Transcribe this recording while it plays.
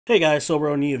Hey guys,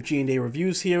 Soberoni of G&A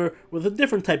Reviews here with a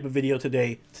different type of video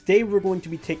today. Today we're going to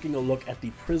be taking a look at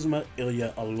the Prisma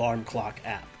Illya Alarm Clock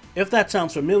app. If that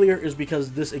sounds familiar, is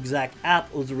because this exact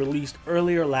app was released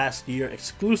earlier last year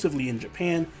exclusively in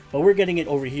Japan, but we're getting it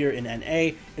over here in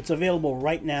NA. It's available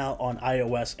right now on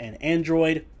iOS and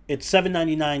Android. It's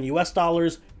 $7.99 US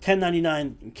dollars,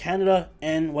 $10.99 in Canada,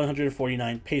 and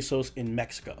 149 pesos in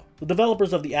Mexico. The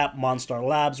developers of the app,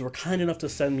 Monstar-lab, were kind enough to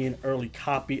send me an early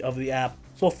copy of the app.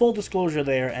 So full disclosure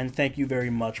there, and thank you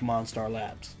very much,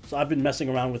 Monstar-lab. So I've been messing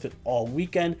around with it all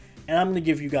weekend, and I'm going to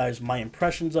give you guys my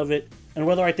impressions of it, and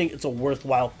whether I think it's a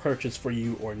worthwhile purchase for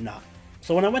you or not.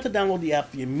 So when I went to download the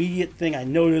app, the immediate thing I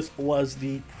noticed was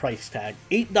the price tag.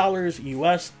 $8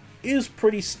 US is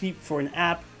pretty steep for an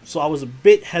app, so I was a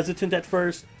bit hesitant at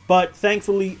first, but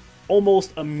thankfully,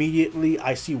 almost immediately,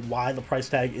 I see why the price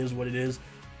tag is what it is.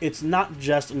 It's not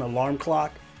just an alarm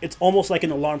clock. It's almost like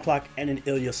an alarm clock and an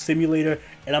Illya simulator,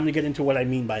 and I'm going to get into what I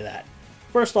mean by that.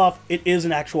 First off, it is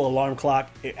an actual alarm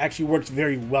clock. It actually works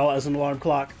very well as an alarm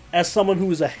clock. As someone who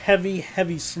is a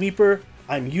heavy sleeper,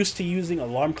 I'm used to using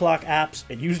alarm clock apps.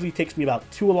 It usually takes me about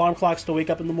 2 alarm clocks to wake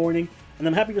up in the morning, and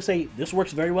I'm happy to say this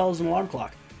works very well as an alarm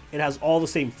clock. It has all the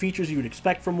same features you would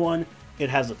expect from one. It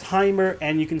has a timer,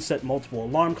 and you can set multiple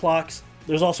alarm clocks.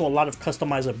 There's also a lot of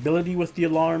customizability with the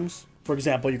alarms. For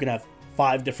example, you can have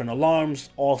 5 different alarms,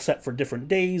 all set for different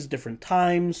days, different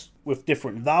times, with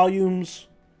different volumes.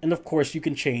 And of course, you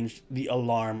can change the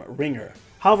alarm ringer.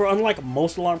 However, unlike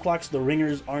most alarm clocks, the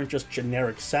ringers aren't just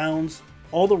generic sounds.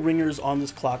 All the ringers on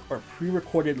this clock are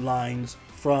pre-recorded lines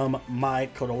from my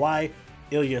Kodawai,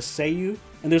 Illya Seiyu,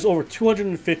 and there's over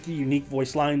 250 unique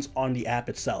voice lines on the app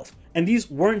itself. And these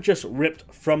weren't just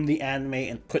ripped from the anime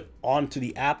and put onto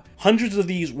the app. Hundreds of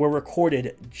these were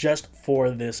recorded just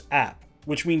for this app,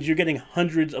 which means you're getting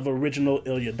hundreds of original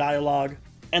Illya dialogue.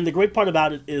 And the great part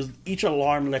about it is each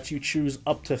alarm lets you choose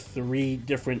up to 3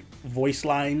 different voice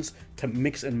lines to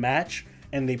mix and match,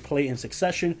 and they play in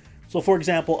succession. So for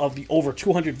example, of the over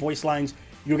 200 voice lines,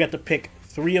 you'll get to pick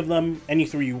 3 of them, any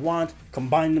 3 you want,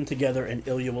 combine them together, and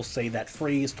Illya will say that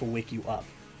phrase to wake you up.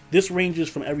 This ranges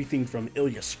from everything from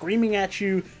Illya screaming at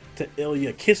you to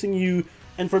Illya kissing you,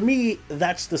 and for me,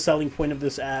 that's the selling point of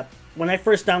this app. When I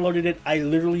first downloaded it, I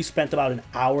literally spent about an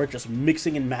hour just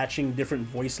mixing and matching different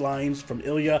voice lines from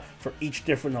Illya for each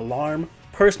different alarm.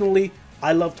 Personally,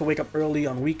 I love to wake up early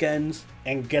on weekends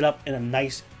and get up in a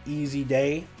nice, easy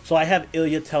day. So I have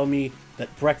Illya tell me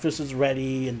that breakfast is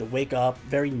ready and to wake up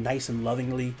very nice and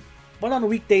lovingly. But on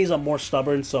weekdays, I'm more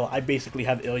stubborn, so I basically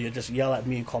have Illya just yell at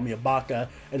me and call me a baka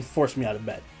and force me out of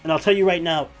bed. And I'll tell you right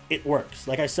now, it works.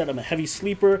 Like I said, I'm a heavy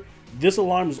sleeper. This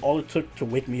alarm is all it took to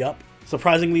wake me up.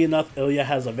 Surprisingly enough, Illya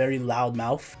has a very loud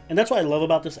mouth, and that's what I love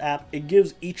about this app. It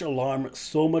gives each alarm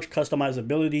so much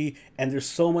customizability, and there's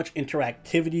so much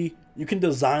interactivity. You can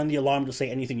design the alarm to say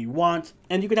anything you want,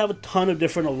 and you can have a ton of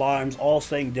different alarms all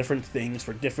saying different things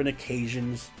for different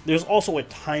occasions. There's also a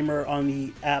timer on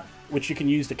the app, which you can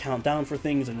use to count down for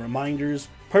things and reminders.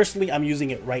 Personally, I'm using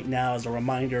it right now as a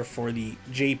reminder for the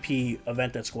JP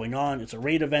event that's going on. It's a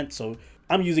raid event, so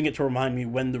I'm using it to remind me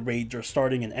when the raids are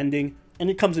starting and ending, and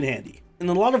it comes in handy. In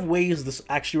a lot of ways, this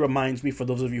actually reminds me, for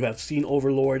those of you who have seen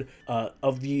Overlord,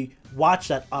 of the watch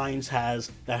that Ainz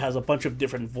has that has a bunch of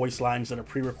different voice lines that are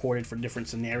pre-recorded for different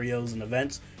scenarios and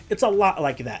events. It's a lot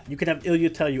like that. You can have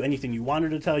Illya tell you anything you want her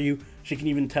to tell you. She can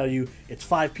even tell you it's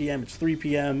 5 p.m., it's 3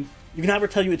 p.m. You can have her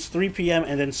tell you it's 3 p.m.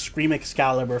 and then scream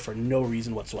Excalibur for no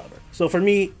reason whatsoever. So for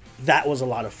me, that was a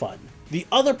lot of fun. The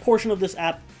other portion of this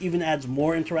app even adds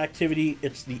more interactivity.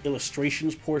 It's the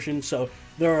illustrations portion. So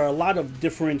there are a lot of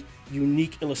different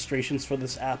unique illustrations for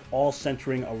this app, all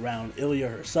centering around Illya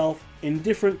herself in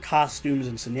different costumes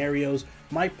and scenarios.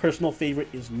 My personal favorite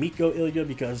is Miko Illya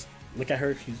because look at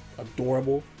her, she's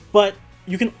adorable. But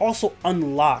you can also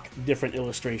unlock different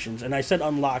illustrations, and I said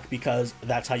unlock because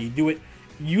that's how you do it.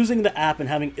 Using the app and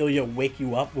having Illya wake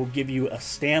you up will give you a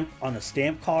stamp on a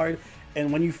stamp card,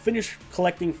 and when you finish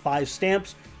collecting 5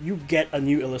 stamps, you get a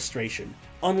new illustration.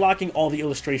 Unlocking all the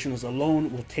illustrations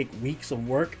alone will take weeks of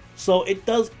work, so it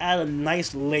does add a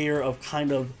nice layer of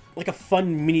kind of like a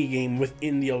fun mini game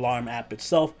within the Alarm app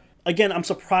itself. Again, I'm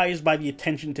surprised by the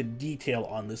attention to detail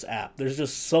on this app. There's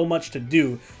just so much to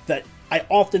do that I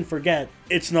often forget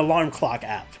it's an alarm clock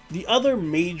app. The other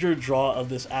major draw of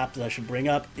this app that I should bring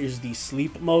up is the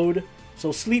sleep mode.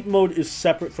 So sleep mode is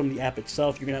separate from the app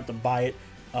itself. You're gonna have to buy it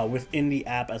within the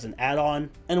app as an add-on.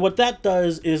 And what that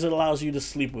does is it allows you to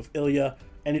sleep with Illya,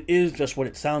 and it is just what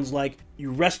it sounds like.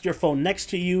 You rest your phone next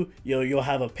to you, you'll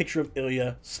have a picture of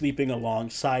Illya sleeping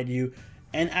alongside you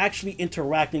and actually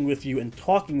interacting with you and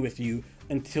talking with you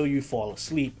until you fall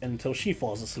asleep, until she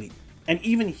falls asleep. And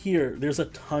even here, there's a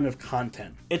ton of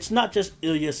content. It's not just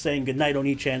Illya saying goodnight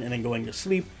Oni-chan and then going to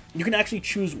sleep. You can actually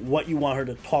choose what you want her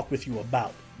to talk with you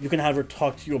about. You can have her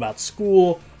talk to you about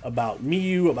school, about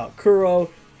Miyu, about Kuro. You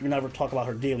can have her talk about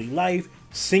her daily life,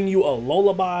 sing you a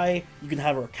lullaby. You can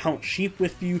have her count sheep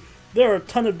with you. There are a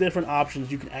ton of different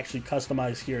options you can actually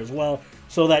customize here as well,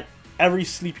 so that every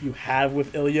sleep you have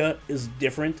with Illya is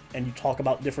different and you talk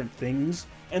about different things.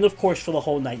 And of course, for the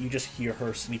whole night, you just hear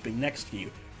her sleeping next to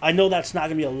you. I know that's not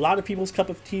going to be a lot of people's cup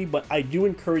of tea, but I do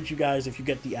encourage you guys, if you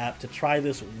get the app, to try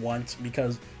this once,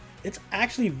 because it's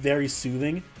actually very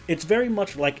soothing. It's very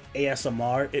much like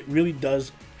ASMR. It really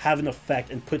does have an effect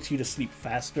and puts you to sleep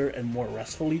faster and more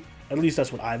restfully. At least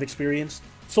that's what I've experienced.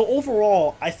 So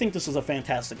overall, I think this is a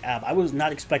fantastic app. I was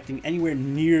not expecting anywhere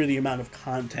near the amount of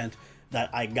content that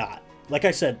I got. Like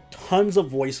I said, tons of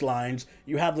voice lines.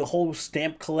 You have the whole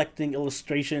stamp collecting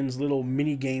illustrations, little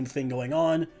mini game thing going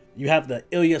on. You have the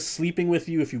Illya sleeping with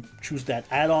you if you choose that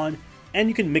add-on. And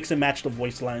you can mix and match the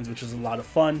voice lines, which is a lot of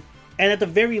fun. And at the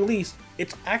very least,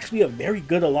 it's actually a very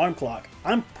good alarm clock.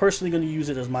 I'm personally going to use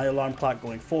it as my alarm clock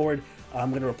going forward.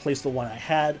 I'm going to replace the one I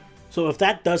had. So if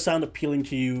that does sound appealing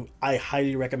to you, I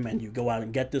highly recommend you go out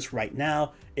and get this right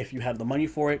now if you have the money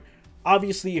for it.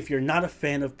 Obviously, if you're not a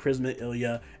fan of Prisma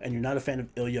Illya and you're not a fan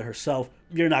of Illya herself,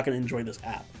 you're not going to enjoy this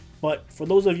app. But for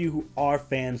those of you who are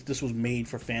fans, this was made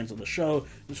for fans of the show.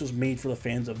 This was made for the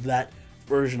fans of that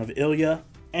version of Illya.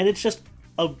 And it's just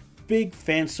a big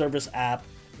fan service app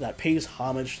that pays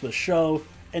homage to the show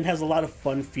and has a lot of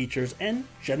fun features and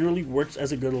generally works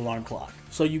as a good alarm clock.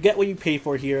 So you get what you pay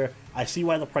for here. I see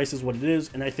why the price is what it is,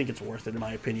 and I think it's worth it in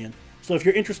my opinion. So if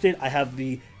you're interested, I have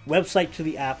the website to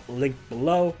the app linked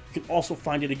below. You can also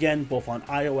find it again both on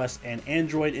iOS and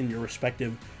Android in your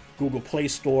respective Google Play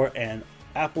Store and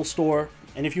Apple Store.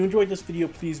 And if you enjoyed this video,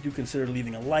 please do consider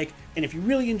leaving a like. And if you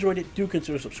really enjoyed it, do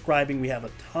consider subscribing. We have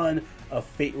a ton of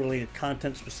Fate-related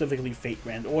content, specifically Fate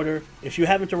Grand Order. If you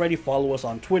haven't already, follow us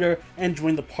on Twitter and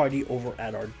join the party over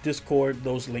at our Discord.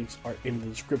 Those links are in the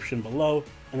description below.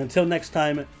 And until next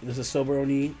time, this is Sober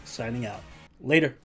Oni signing out. Later.